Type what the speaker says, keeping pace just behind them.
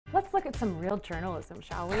Let's look at some real journalism,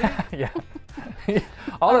 shall we? Yeah.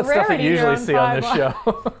 All that stuff that you usually see on this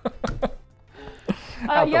show.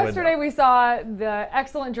 Yesterday we saw the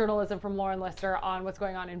excellent journalism from Lauren Lyster on what's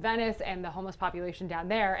going on in Venice and the homeless population down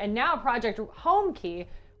there. And now Project Homekey,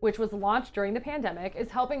 which was launched during the pandemic, is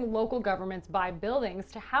helping local governments buy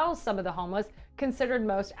buildings to house some of the homeless considered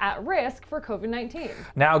most at risk for COVID-19.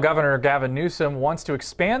 Now Governor Gavin Newsom wants to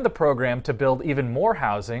expand the program to build even more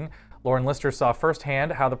housing. Lauren Lyster saw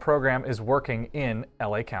firsthand how the program is working in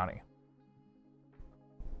LA County.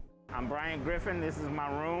 I'm Brian Griffin, this is my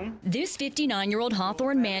room. This 59-year-old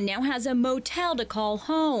Hawthorne man now has a motel to call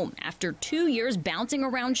home after 2 years bouncing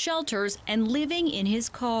around shelters and living in his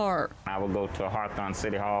car. I will go to Hawthorne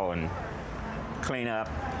City Hall and clean up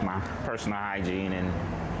my personal hygiene and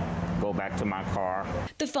go back to my car.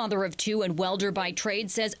 The father of two and welder by trade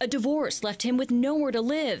says a divorce left him with nowhere to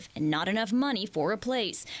live and not enough money for a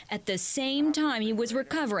place. At the same time, he was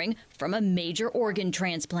recovering from a major organ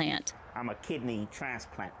transplant. I'm a kidney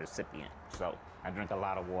transplant recipient, so I drink a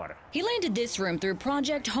lot of water. He landed this room through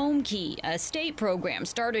Project Homekey, a state program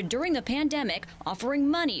started during the pandemic offering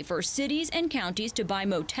money for cities and counties to buy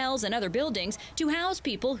motels and other buildings to house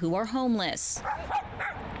people who are homeless.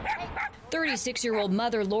 36-year-old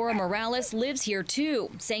mother Laura Morales lives here too,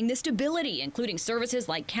 saying the stability, including services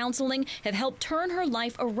like counseling, have helped turn her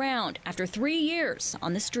life around after 3 years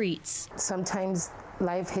on the streets. Sometimes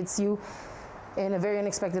life hits you in a very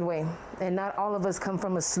unexpected way, and not all of us come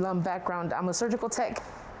from a slum background. I'm a surgical tech.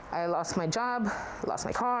 I lost my job, lost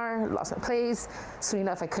my car, lost my place. Soon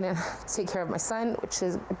enough, I couldn't take care of my son, which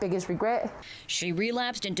is my biggest regret. She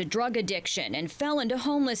relapsed into drug addiction and fell into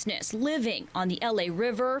homelessness, living on the LA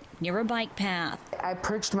River near a bike path. I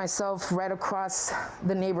perched myself right across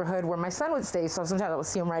the neighborhood where my son would stay, so sometimes I would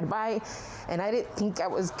see him ride by, and I didn't think I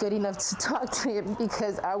was good enough to talk to him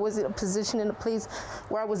because I was in a position, in a place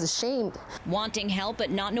where I was ashamed. Wanting help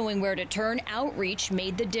but not knowing where to turn, outreach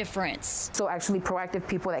made the difference. So actually proactive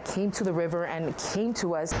people that came to the river and came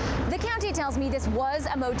to us. The county tells me this was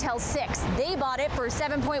a Motel 6. They bought it for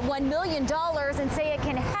 $7.1 million and say it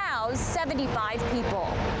can house 75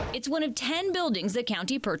 people. It's one of 10 buildings the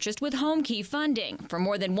county purchased with Homekey funding for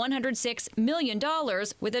more than $106 million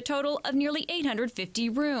with a total of nearly 850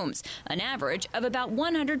 rooms, an average of about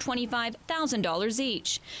 $125,000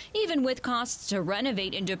 each. Even with costs to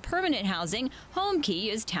renovate into permanent housing,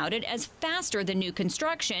 Homekey is touted as faster than new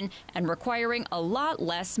construction and requiring a lot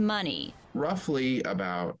less money. Roughly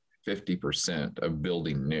about 50% of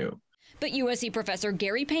building new. But USC professor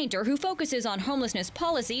Gary Painter, who focuses on homelessness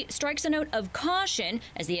policy, strikes a note of caution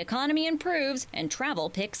as the economy improves and travel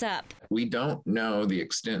picks up. We don't know the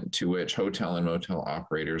extent to which hotel and motel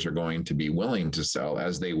operators are going to be willing to sell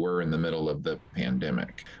as they were in the middle of the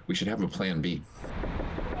pandemic. We should have a plan B.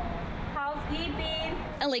 Housekeeping.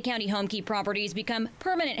 LA County Homekey properties become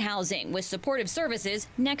permanent housing with supportive services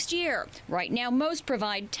next year. Right now, most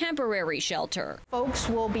provide temporary shelter. Folks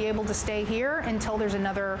will be able to stay here until there's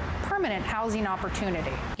another permanent housing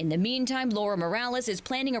opportunity. In the meantime, Laura Morales is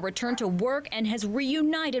planning a return to work and has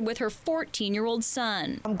reunited with her 14-year-old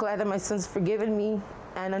son. I'm glad that my son's forgiven me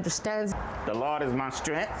and understands. The Lord is my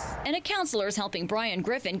strength. And a counselor is helping Brian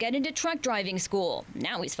Griffin get into truck driving school.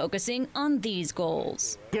 Now he's focusing on these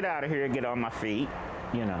goals. Get out of here, get on my feet,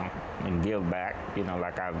 and give back,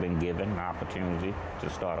 like I've been given an opportunity to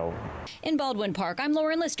start over. In Baldwin Park, I'm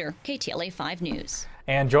Lauren Lyster, KTLA 5 News.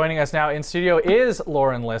 And joining us now in studio is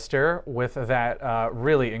Lauren Lyster with that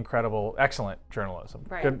really incredible, excellent journalism.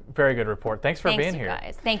 Right. Good, very good report. Thanks for being here. Thanks,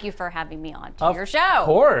 you guys. Thank you for having me on to your show. Of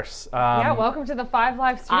course. Yeah, welcome to the 5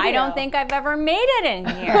 Live studio. I don't think I've ever made it in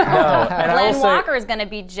here. No, and Glenn Walker is going to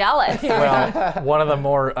be jealous. Well, one of the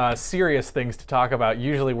more serious things to talk about,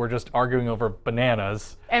 usually we're just arguing over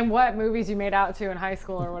bananas. And what movies you made out to in high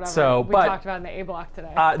school or whatever. So, we talked about in the A block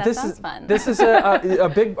today. That sounds fun. This is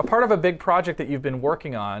a part of a big project that you've been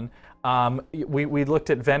working on. We looked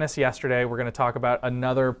at Venice yesterday. We're going to talk about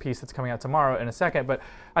another piece that's coming out tomorrow in a second. But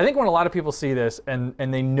I think when a lot of people see this and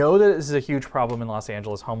they know that this is a huge problem in Los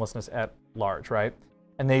Angeles, homelessness at large, right?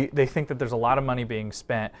 And they think that there's a lot of money being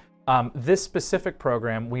spent. This specific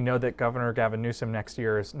program, we know that Governor Gavin Newsom next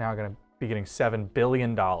year is now going to be getting $7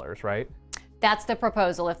 billion, right? That's the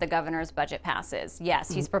proposal if the governor's budget passes.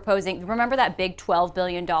 Yes, he's proposing, remember that big $12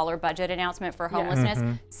 billion budget announcement for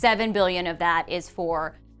homelessness? $7 billion of that is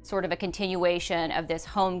for sort of a continuation of this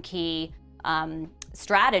Homekey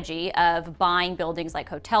strategy of buying buildings like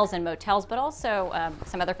hotels and motels, but also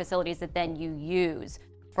some other facilities that then you use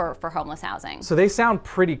for homeless housing. So they sound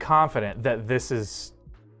pretty confident that this is,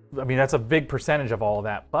 I mean, that's a big percentage of all of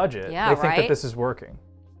that budget. Yeah, they think that this is working.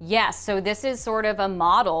 Yes, so this is sort of a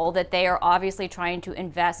model that they are obviously trying to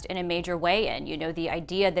invest in a major way in. You know, the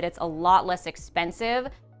idea that it's a lot less expensive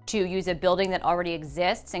to use a building that already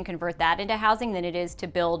exists and convert that into housing than it is to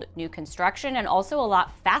build new construction, and also a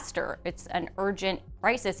lot faster. It's an urgent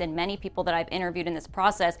crisis, and many people that I've interviewed in this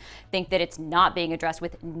process think that it's not being addressed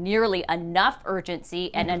with nearly enough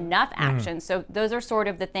urgency and enough action. So those are sort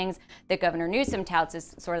of the things that Governor Newsom touts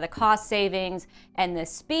as sort of the cost savings and the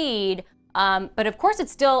speed. But of course,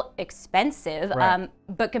 it's still expensive. Right.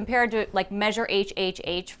 But compared to like Measure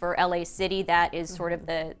HHH for LA City, that is sort of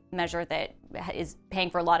the measure that is paying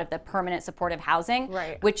for a lot of the permanent supportive housing,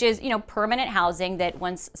 Right. which is, you know, permanent housing that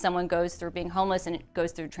once someone goes through being homeless and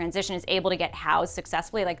goes through transition is able to get housed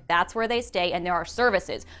successfully, like that's where they stay, and there are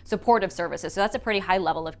services, supportive services. So that's a pretty high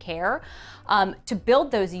level of care. To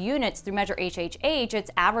build those units through Measure HHH,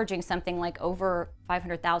 it's averaging something like over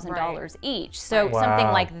 $500,000 each. So Wow. something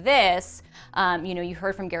like this, you know, you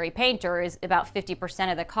heard from Gary Painter, is about 50%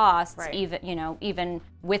 of the costs, Right. even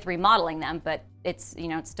with remodeling them, but it's, you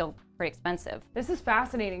know, it's still pretty expensive. This is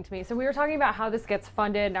fascinating to me. So we were talking about how this gets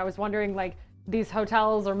funded, and I was wondering, like, these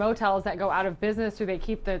hotels or motels that go out of business, do they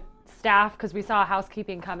keep the staff? Because we saw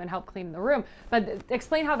housekeeping come and help clean the room. But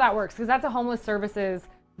explain how that works, because that's a homeless services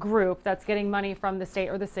group that's getting money from the state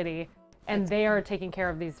or the city, and they are taking care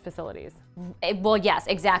of these facilities. Well, yes,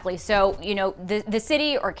 exactly. So, you know, the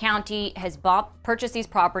city or county has purchased these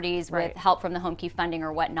properties Right. with help from the Homekey funding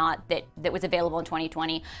or whatnot that was available in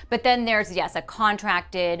 2020. But then there's, yes, a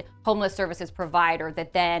contracted homeless services provider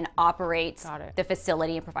that then operates Got it. the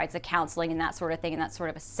facility and provides the counseling and that sort of thing. And that's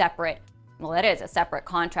sort of a separate, well, it is a separate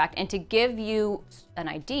contract. And to give you an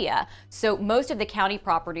idea, so most of the county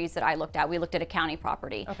properties that I looked at, we looked at a county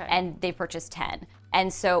property, Okay. and they purchased 10.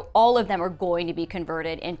 And so all of them are going to be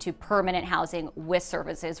converted into permanent housing with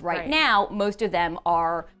services. Right Right. now, most of them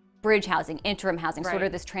are bridge housing, interim housing, sort Right.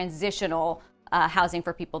 of this transitional housing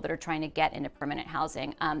for people that are trying to get into permanent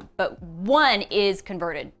housing. But one is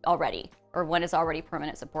converted already, or one is already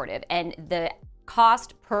permanent supportive. And the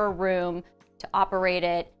cost per room to operate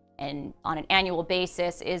it and on an annual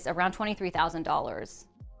basis is around $23,000.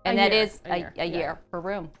 And that is a year per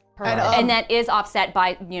room. And that is offset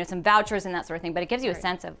by, you know, some vouchers and that sort of thing, but it gives you a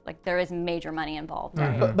sense of like there is major money involved.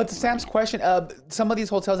 But to Sam's question, some of these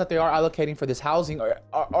hotels that they are allocating for this housing,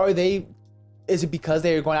 are they? Is it because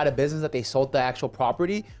they are going out of business that they sold the actual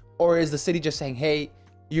property, or is the city just saying, hey,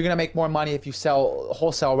 you're gonna make more money if you sell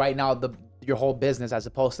wholesale right now your whole business, as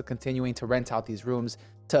opposed to continuing to rent out these rooms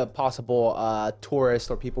to possible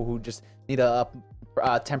tourists or people who just need a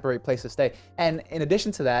temporary place to stay? And in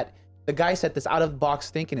addition to that, the guy said this out-of-the-box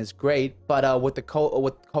thinking is great, but with the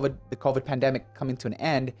COVID pandemic coming to an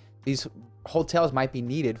end, these hotels might be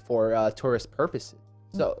needed for tourist purposes.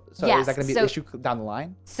 So Yes, is that going to be an issue down the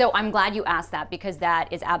line? So I'm glad you asked that, because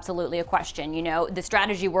that is absolutely a question. You know, the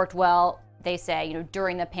strategy worked well, they say, you know,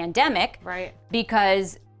 during the pandemic, Right.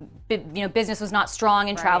 because you know, business was not strong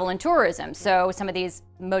in travel and tourism. So some of these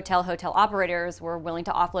hotel operators were willing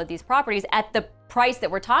to offload these properties at the price that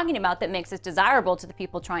we're talking about that makes it desirable to the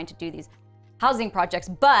people trying to do these housing projects.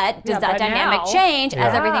 But does that dynamic change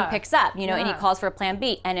as everything picks up? You know, and he calls for a plan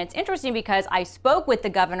B. And it's interesting because I spoke with the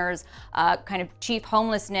governor's kind of chief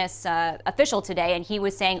homelessness official today, and he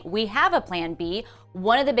was saying, we have a plan B.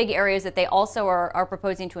 One of the big areas that they also are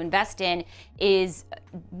proposing to invest in is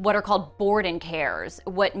what are called board and cares,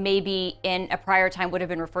 what maybe in a prior time would have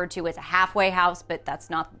been referred to as a halfway house, but that's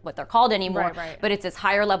not what they're called anymore. Right. But it's this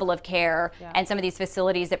higher level of care, and some of these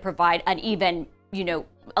facilities that provide an even, you know,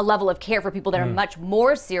 a level of care for people that are much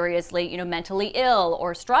more seriously, you know, mentally ill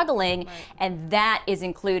or struggling, and that is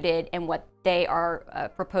included in what they are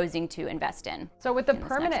proposing to invest in. So with the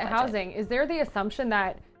permanent housing, is there the assumption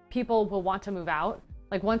that people will want to move out?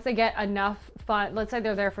 Like once they get enough fund, let's say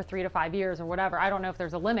they're there for 3 to 5 years or whatever. I don't know if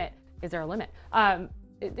there's a limit. Is there a limit?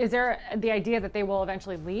 Is there the idea that they will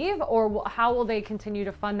eventually leave, or how will they continue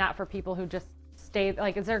to fund that for people who just stay?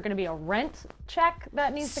 Like, is there going to be a rent check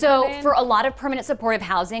that needs to come in? So for a lot of permanent supportive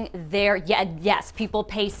housing, yes, people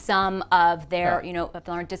pay some of their, you know, if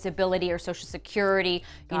they're on disability or Social Security,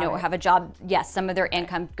 you know, or have a job. Yes, some of their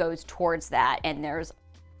income goes towards that, and there's,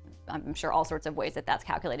 I'm sure, all sorts of ways that that's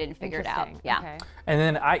calculated and figured out. Yeah. Okay. And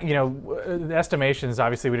then you know, the estimations,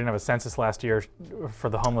 obviously we didn't have a census last year for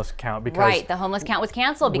the homeless count because the homeless count was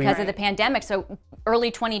canceled because of the pandemic. So early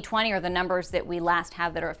 2020 are the numbers that we last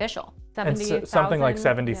have that are official. Something like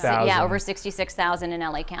 70,000. Yeah, over 66,000 in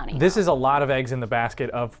LA County. This is a lot of eggs in the basket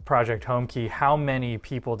of Project Homekey. How many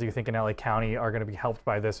people do you think in LA County are going to be helped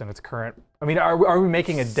by this in its current? I mean, are we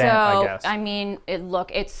making a dent, I guess? I mean,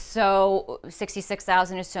 look, it's so,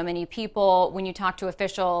 66,000 is so many people. When you talk to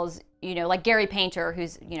officials, like Gary Painter,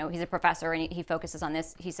 who's, he's a professor and he focuses on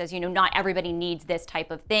this. He says, not everybody needs this type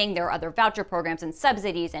of thing. There are other voucher programs and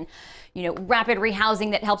subsidies and, rapid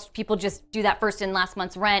rehousing that helps people just do that first and last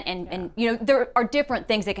month's rent. And there are different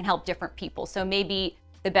things that can help different people. So maybe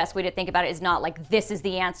the best way to think about it is not like this is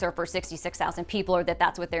the answer for 66,000 people or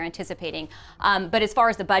that's what they're anticipating. But as far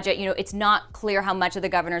as the budget, it's not clear how much of the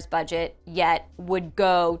governor's budget yet would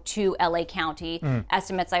go to LA County.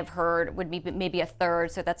 Estimates I've heard would be maybe a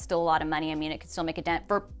third, so that's still a lot of money. I mean, it could still make a dent.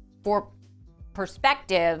 For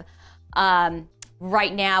perspective,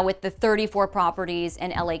 right now with the 34 properties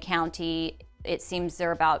in LA County, it seems there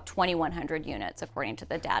are about 2,100 units, according to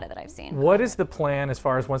the data that I've seen. What is the plan as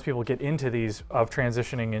far as once people get into these of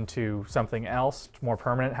transitioning into something else, more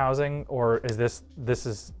permanent housing, or is this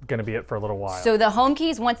is going to be it for a little while? So the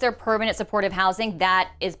Homekeys, once they're permanent supportive housing,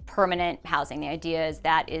 that is permanent housing. The idea is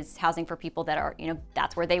that is housing for people that are,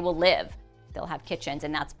 that's where they will live. They'll have kitchens,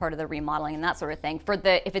 and that's part of the remodeling and that sort of thing.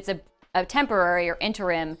 If it's a temporary or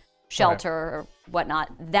interim shelter or whatnot,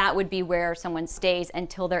 that would be where someone stays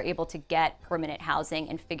until they're able to get permanent housing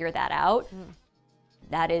and figure that out.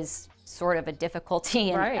 That is sort of a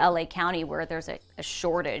difficulty in LA County where there's a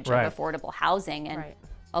shortage of affordable housing. And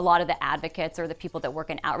a lot of the advocates or the people that work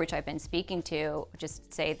in outreach I've been speaking to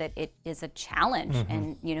just say that it is a challenge.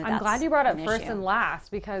 And I'm glad you brought up first and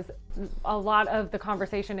last, because a lot of the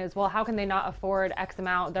conversation is, well, how can they not afford X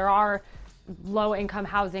amount? There are low-income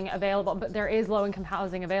housing available, but there is low-income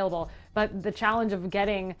housing available. But the challenge of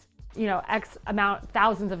getting, X amount,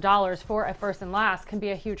 thousands of dollars for a first and last can be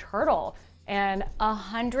a huge hurdle. And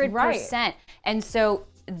 100%. And so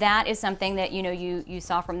that is something that, you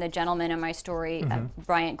saw from the gentleman in my story,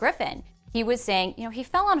 Bryant Griffin. He was saying, he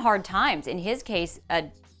fell on hard times. In his case, a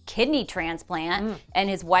kidney transplant and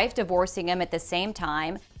his wife divorcing him at the same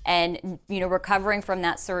time, and recovering from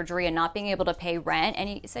that surgery and not being able to pay rent. And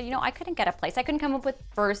he said, I couldn't get a place. I couldn't come up with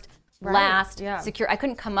first, last, secure. I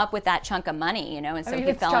couldn't come up with that chunk of money, and so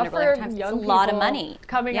he fell into really hard times. It's a lot of money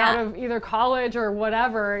coming out of either college or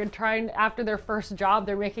whatever, and trying after their first job,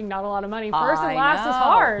 they're making not a lot of money. First and last is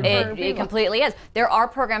hard. It completely is. There are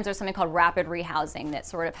programs. There's something called rapid rehousing that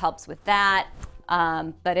sort of helps with that.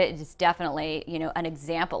 But it is definitely, an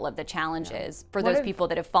example of the challenges for those people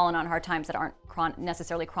that have fallen on hard times that aren't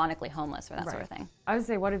necessarily chronically homeless or that sort of thing. I would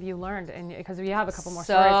say, what have you learned? And because we have a couple more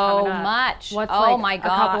stories coming up. So much. What's my gosh. A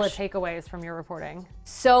couple of takeaways from your reporting?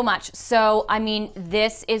 So much. So, I mean,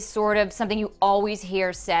 this is sort of something you always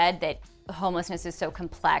hear said, that homelessness is so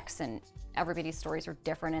complex and everybody's stories are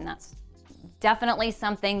different, and that's definitely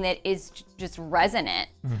something that is just resonant.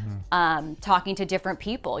 Talking to different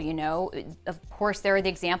people, of course there are the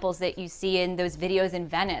examples that you see in those videos in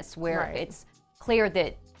Venice where it's clear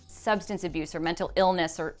that substance abuse or mental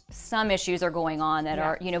illness or some issues are going on that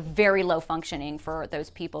are, very low functioning for those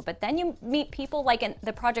people. But then you meet people like in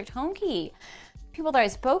the Project Homekey, people that I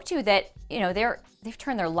spoke to that, they've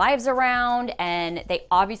turned their lives around, and they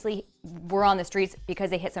obviously were on the streets because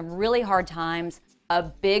they hit some really hard times. A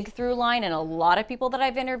big through line, and a lot of people that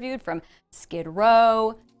I've interviewed, from Skid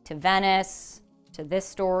Row to Venice to this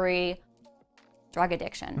story, drug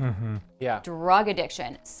addiction. Drug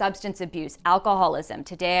addiction, substance abuse, alcoholism.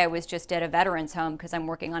 Today I was just at a veteran's home because I'm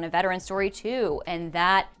working on a veteran story too, and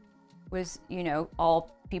that was,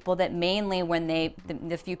 all people that mainly when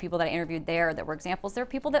the few people that I interviewed there that were examples, there are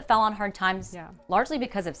people that fell on hard times largely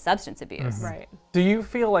because of substance abuse. Do you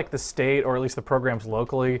feel like the state, or at least the programs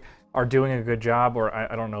locally, are doing a good job, or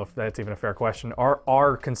I don't know if that's even a fair question,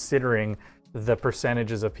 are considering the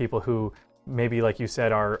percentages of people who maybe, like you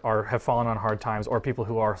said, have fallen on hard times, or people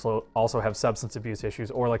who also have substance abuse issues,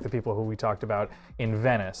 or like the people who we talked about in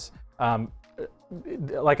Venice?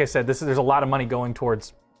 Like I said, there's a lot of money going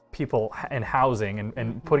towards people in housing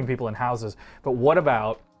and putting people in houses, but what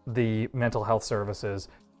about the mental health services,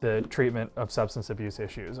 the treatment of substance abuse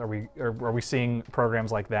issues? Are we seeing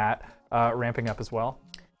programs like that ramping up as well?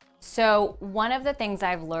 So one of the things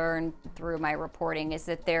I've learned through my reporting is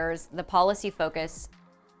that there's the policy focus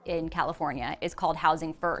in California is called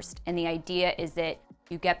Housing First. And the idea is that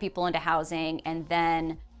you get people into housing, and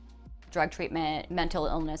then drug treatment, mental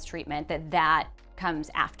illness treatment, that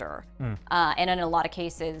comes after. And in a lot of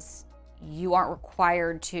cases, you aren't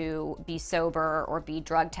required to be sober or be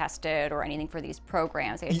drug tested or anything for these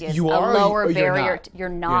programs. The idea is a lower barrier. You're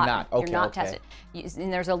not tested.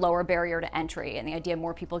 And there's a lower barrier to entry, and the idea of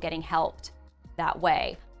more people getting helped that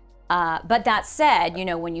way. But that said,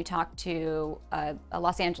 when you talk to a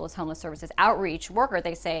Los Angeles Homeless Services outreach worker,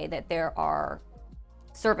 they say that there are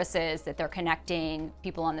services that they're connecting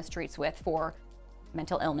people on the streets with for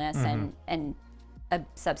mental illness and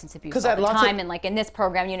substance abuse 'Cause all at the lots of- time. And like in this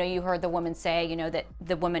program, you know, you heard the woman say, you know, that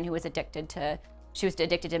the woman who was addicted to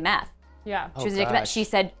meth. Yeah. She was addicted to meth. She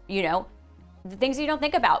said, you know, the things you don't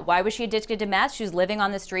think about. Why was she addicted to meth? She was living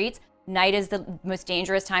on the streets. Night is the most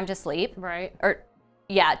dangerous time to sleep. Right. Or,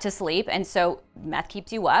 yeah, to sleep. And so meth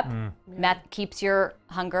keeps you up. Meth keeps your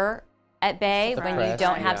hunger at bay when you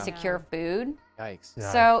don't have secure food. Yikes.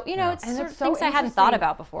 So, you know, it's And sort it's of so things I hadn't thought interesting.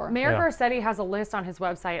 about before. Mayor Garcetti has a list on his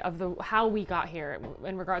website of how we got here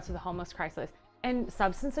in regards to the homeless crisis. And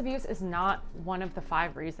substance abuse is not one of the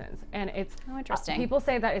 5 reasons. And it's interesting. People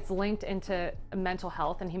say that it's linked into mental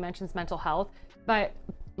health, and he mentions mental health. But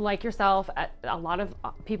like yourself, a lot of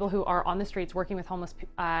people who are on the streets working with homeless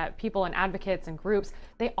people and advocates and groups,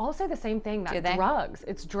 they all say the same thing, that drugs.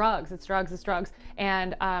 It's drugs. It's drugs. It's drugs.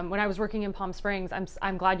 And when I was working in Palm Springs,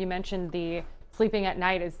 I'm glad you mentioned the sleeping at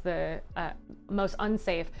night is the most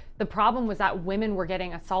unsafe. The problem was that women were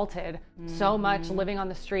getting assaulted so much, living on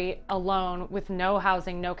the street alone with no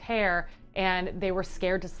housing, no care, and they were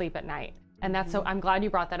scared to sleep at night. And that's so, I'm glad you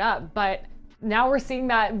brought that up. But now we're seeing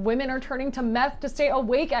that women are turning to meth to stay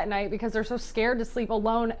awake at night because they're so scared to sleep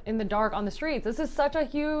alone in the dark on the streets. This is such a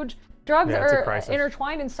huge, drugs are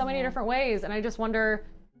intertwined in so many different ways. And I just wonder,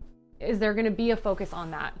 is there going to be a focus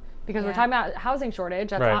on that? Because we're talking about housing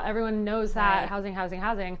shortage. That's all, everyone knows that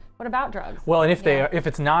housing. What about drugs? Well, and if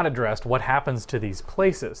it's not addressed, what happens to these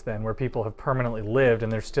places then, where people have permanently lived,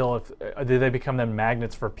 and they're still, do they become then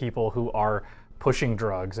magnets for people who are pushing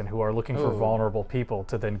drugs and who are looking for vulnerable people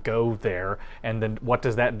to then go there? And then what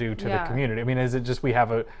does that do to the community? I mean, is it just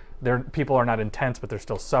people are not intense, but they're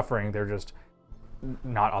still suffering? They're just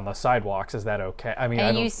not on the sidewalks. Is that okay? I mean,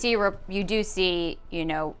 and you do see, you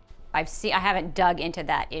know, I haven't dug into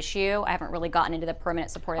that issue. I haven't really gotten into the permanent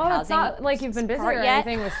supportive housing. It's not like you've been busy or yet.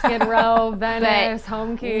 anything with Skid Row, Venice,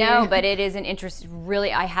 Homekey. No, but it is an interest.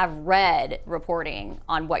 Really, I have read reporting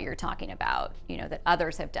on what you're talking about, you know, that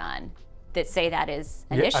others have done that say that is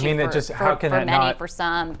an issue. I mean, how can that many, not, for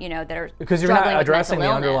some, you know, that are because you're not addressing the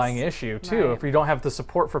underlying illness. issue too. If you don't have the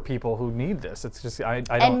support for people who need this, it's just I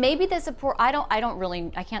don't. And maybe the support. I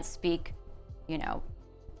can't speak, you know,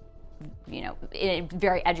 in a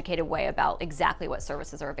very educated way about exactly what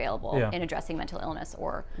services are available in addressing mental illness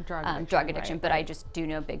or drug addiction. But I just do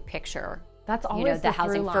know big picture. That's always, you know, the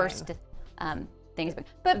housing first things.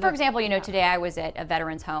 But for example, you know, today I was at a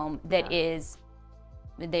veterans home that is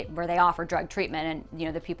where they offer drug treatment, and you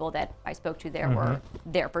know, the people that I spoke to there were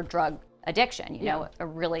there for drug addiction. You know, a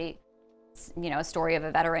really, you know, a story of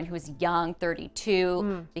a veteran who was young,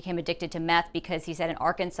 32, became addicted to meth because he said in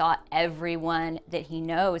Arkansas, everyone that he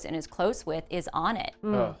knows and is close with is on it.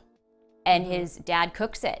 And his dad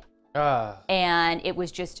cooks it. And it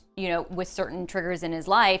was just, you know, with certain triggers in his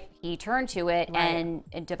life, he turned to it and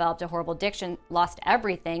it developed a horrible addiction, lost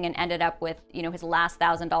everything, and ended up with, you know, his last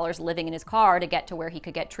 $1,000 living in his car to get to where he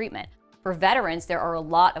could get treatment. For veterans, there are a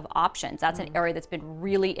lot of options. That's an area that's been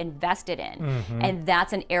really invested in. And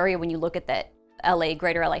that's an area, when you look at the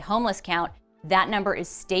greater LA homeless count, that number is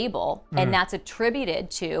stable. And that's attributed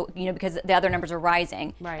to, you know, because the other numbers are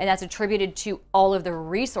rising. And that's attributed to all of the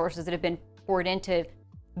resources that have been poured into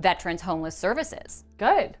veterans homeless services.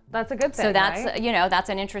 Good. That's a good thing. So that's, you know, that's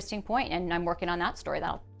an interesting point. And I'm working on that story.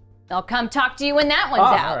 I'll come talk to you when that one's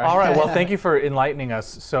out. All right. Well, thank you for enlightening us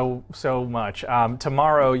so much.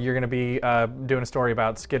 Tomorrow, you're going to be doing a story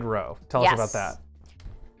about Skid Row. Tell us about that.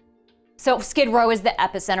 So Skid Row is the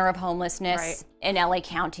epicenter of homelessness in LA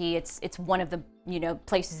County. It's one of the, you know,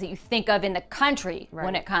 places that you think of in the country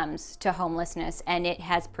when it comes to homelessness, and it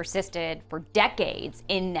has persisted for decades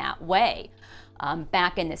in that way.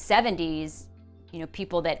 Back in the 70s, you know,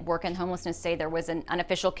 people that work in homelessness say there was an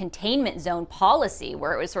unofficial containment zone policy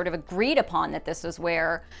where it was sort of agreed upon that this was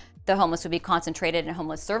where the homeless would be concentrated and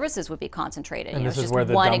homeless services would be concentrated. And you know, this is just where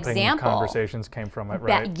the one dumping example. conversations came from,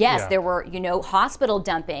 right? Yes, there were, you know, hospital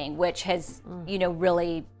dumping, which has, you know,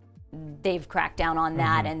 really, they've cracked down on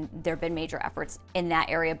that, and there have been major efforts in that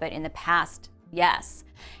area, but in the past, yes.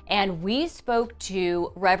 And we spoke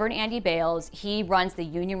to Reverend Andy Bales. He runs the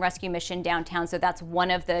Union Rescue Mission downtown, so that's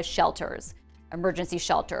one of the shelters, emergency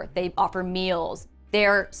shelter. They offer meals.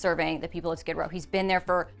 They're serving the people of Skid Row. He's been there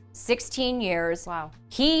for 16 years. Wow.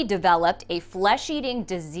 He developed a flesh-eating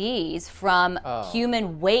disease from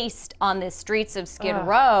human waste on the streets of Skid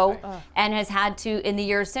Row and has had to, in the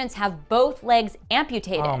years since, have both legs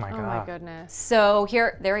amputated. Oh my God. Oh my goodness. So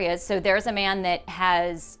there he is. So there's a man that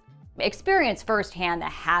has experienced firsthand the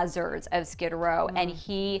hazards of Skid Row, and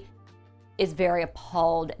he is very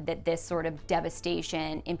appalled that this sort of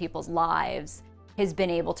devastation in people's lives has been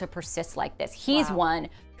able to persist like this. He's one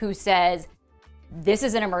who says this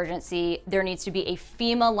is an emergency. There needs to be a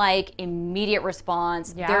FEMA-like immediate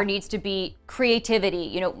response. Yeah. There needs to be creativity,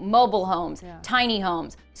 you know, mobile homes, tiny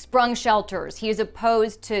homes, sprung shelters. He is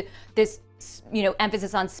opposed to this, you know,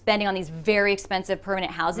 emphasis on spending on these very expensive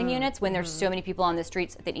permanent housing units when there's so many people on the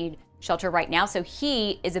streets that need shelter right now. So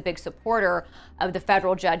he is a big supporter of the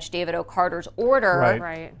federal judge David O. Carter's order.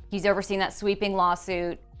 Right. He's overseen that sweeping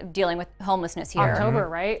lawsuit dealing with homelessness here. October,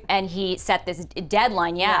 right? And he set this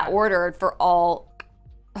deadline, ordered for all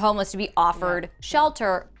homeless to be offered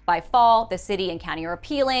shelter by fall. The city and county are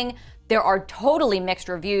appealing. There are totally mixed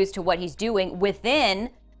reviews to what he's doing within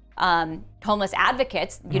homeless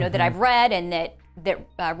advocates, you know, that I've read and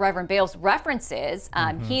that Reverend Bales references.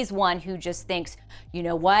 He's one who just thinks, you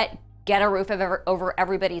know what, get a roof over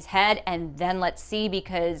everybody's head and then let's see,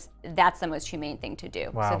 because that's the most humane thing to do.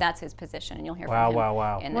 So that's his position, and you'll hear from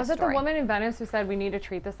him in this Was it story. the woman in Venice who said we need to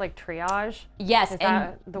treat this like triage? Yes. Is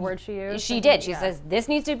that the word she used? She did. She says this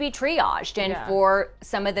needs to be triaged. And for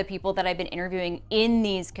some of the people that I've been interviewing in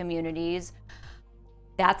these communities,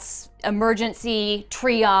 that's emergency,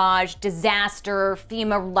 triage, disaster,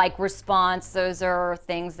 FEMA-like response. Those are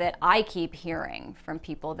things that I keep hearing from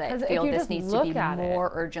people that feel this needs to be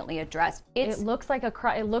more urgently addressed. It looks like a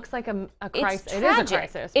crisis. It is a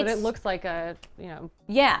crisis, but it looks like a, you know.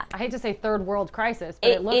 Yeah. I hate to say third world crisis,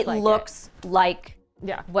 but it looks like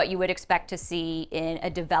what you would expect to see in a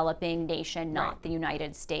developing nation, not the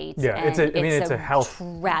United States. Yeah, and it's a health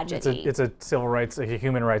tragedy. It's a civil rights, a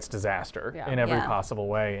human rights disaster in every possible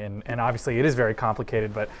way, and obviously it is very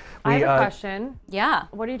complicated. But I have a question. Yeah.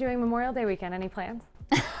 What are you doing Memorial Day weekend? Any plans?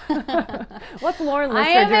 What's Lauren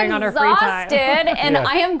Lyster doing on her free time? I am exhausted, and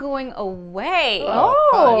I am going away.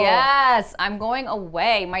 Oh, yes, I'm going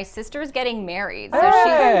away. My sister's getting married, so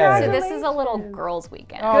so this is a little girls'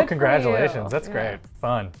 weekend. Oh, congratulations! That's great,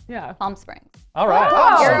 fun. Yeah, Palm Springs. All right.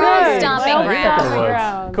 Your stomping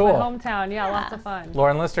ground. Cool. My hometown. Yeah, lots of fun.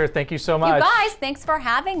 Lauren Lyster, thank you so much. You guys, thanks for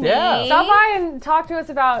having me. Yeah. Stop by and talk to us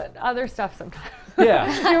about other stuff sometime. Yeah.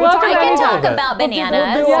 You're welcome. I can talk about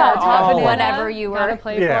bananas. Yeah, top banana. Whatever you were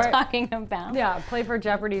talking about. Yeah, play for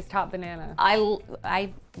Jeopardy's Top Banana. I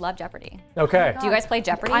love Jeopardy. Okay. Do you guys play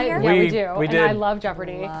Jeopardy here? Yeah, we do. We and did. I love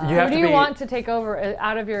Jeopardy. Who do you want to take over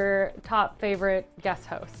out of your top favorite guest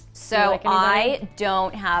hosts? So I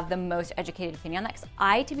don't have the most educated opinion on that,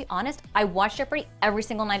 because to be honest, I watched Jeopardy every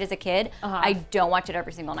single night as a kid. I don't watch it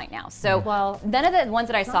every single night now. So none of the ones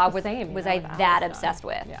that I saw was I that obsessed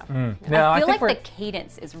with. Yeah. I feel like the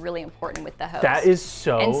cadence is really important with the host. That is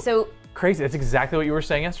so crazy. That's exactly what you were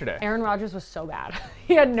saying yesterday. Aaron Rodgers was so bad.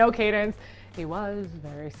 He had no cadence. He was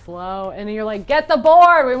very slow, and you're like, get the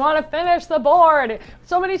board. We want to finish the board.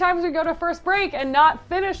 So many times we go to first break and not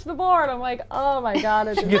finish the board. I'm like, oh my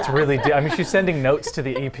God. She gets really I mean, she's sending notes to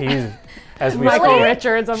the EPs as we Michael speak.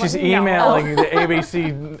 Richards. I'm She's like, emailing the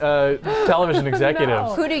ABC television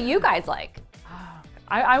executives. Who do you guys like?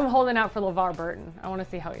 I'm holding out for LeVar Burton. I want to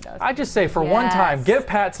see how he does. I just say, for one time, give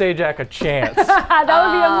Pat Sajak a chance. That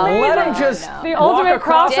would be amazing. Let him just the ultimate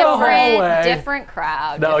across the hallway. Different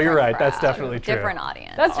crowd. No, you're right. Crowd. That's definitely true. Different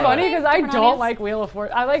audience. That's funny because I don't like Wheel of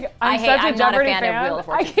Fortune. I'm not a fan of Wheel of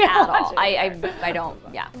Fortune at all. I don't.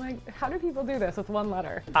 Yeah. I'm like, how do people do this with one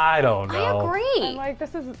letter? I don't know. I agree. I'm like,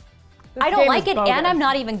 this I don't like it, and I'm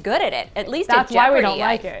not even good at it. At least that's at Jeopardy, why we don't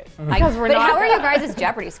like it. Because we're but not. How are you guys'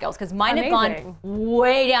 Jeopardy skills? Because mine have gone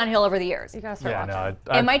way downhill over the years. You gotta start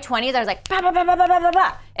watching. In my 20s, I was like, bah, bah, bah, bah, bah, bah,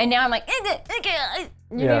 bah. And now I'm like,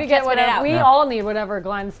 you need to get whatever. We all need whatever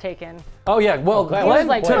Glenn's taken. Oh yeah, well, Glenn,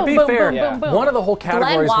 like, to be fair, one of the whole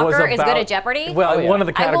categories Glenn Walker was about. is good at Jeopardy. Well, one of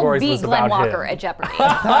the categories was about him. I will beat Glenn Walker at Jeopardy.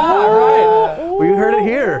 All right, we heard it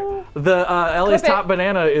here. The LA's Top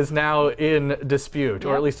Banana is now in dispute,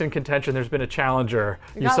 or at least in contention. There's been a challenger.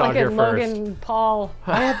 You saw it here first. Logan Paul.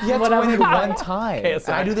 I have yet to win it one time.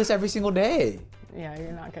 I do this every single day. Yeah,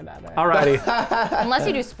 you're not good at it. Alrighty. Unless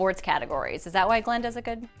you do sports categories. Is that why Glenn does a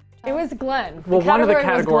good job? It was Glenn. Well, one of the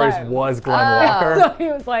categories was Glenn Walker. So he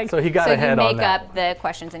was like. So he got ahead on that. So you make up the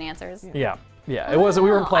questions and answers? Yeah. Yeah, it was.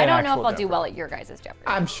 We weren't playing. I don't know if I'll do well at your guys' Jeopardy.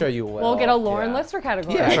 I'm sure you will. We'll get a Lauren Lyster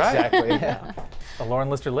category. Yeah, exactly. Yeah. A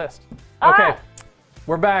Lauren Lyster list. Okay.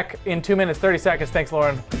 We're back in 2 minutes, 30 seconds. Thanks,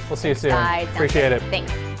 Lauren. We'll see you soon. Bye. Appreciate it.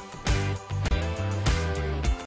 Thanks.